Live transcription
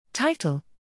Title: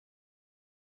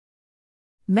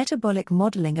 Metabolic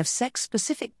modeling of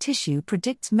sex-specific tissue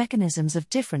predicts mechanisms of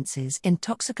differences in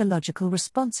toxicological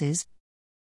responses.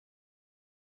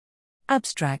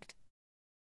 Abstract: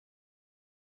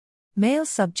 Male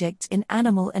subjects in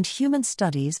animal and human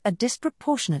studies are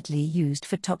disproportionately used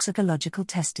for toxicological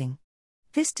testing.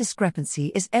 This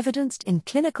discrepancy is evidenced in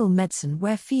clinical medicine,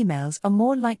 where females are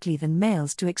more likely than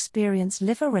males to experience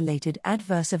liver-related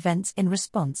adverse events in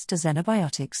response to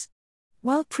xenobiotics.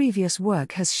 While previous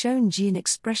work has shown gene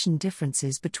expression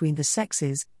differences between the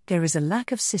sexes, there is a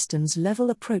lack of systems-level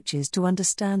approaches to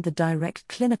understand the direct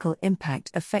clinical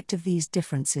impact effect of these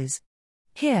differences.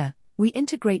 Here, we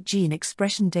integrate gene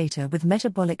expression data with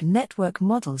metabolic network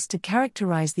models to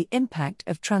characterize the impact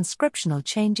of transcriptional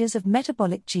changes of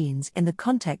metabolic genes in the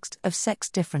context of sex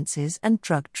differences and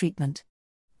drug treatment.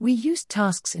 We use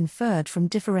tasks inferred from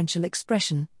differential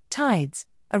expression, TIDES,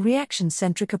 a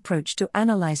reaction-centric approach to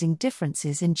analyzing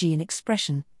differences in gene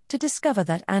expression, to discover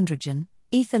that androgen,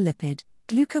 ether lipid,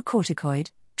 glucocorticoid,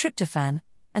 tryptophan,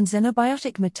 and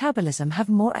xenobiotic metabolism have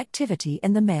more activity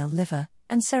in the male liver,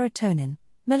 and serotonin,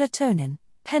 melatonin,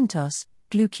 pentose,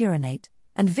 glucuronate,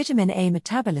 and vitamin A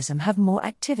metabolism have more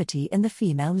activity in the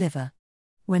female liver.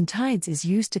 When TIDES is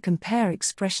used to compare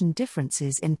expression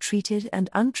differences in treated and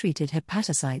untreated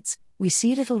hepatocytes, we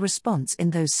see little response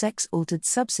in those sex-altered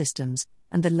subsystems,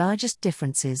 and the largest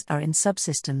differences are in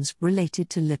subsystems related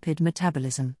to lipid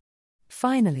metabolism.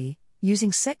 Finally,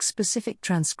 using sex-specific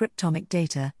transcriptomic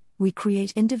data, we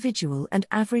create individual and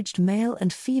averaged male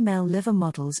and female liver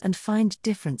models and find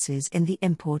differences in the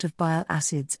import of bile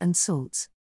acids and salts.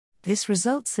 This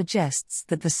result suggests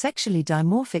that the sexually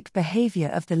dimorphic behavior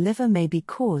of the liver may be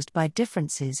caused by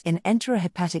differences in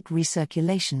enterohepatic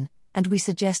recirculation, and we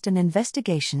suggest an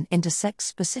investigation into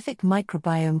sex-specific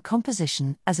microbiome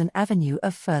composition as an avenue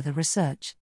of further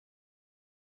research.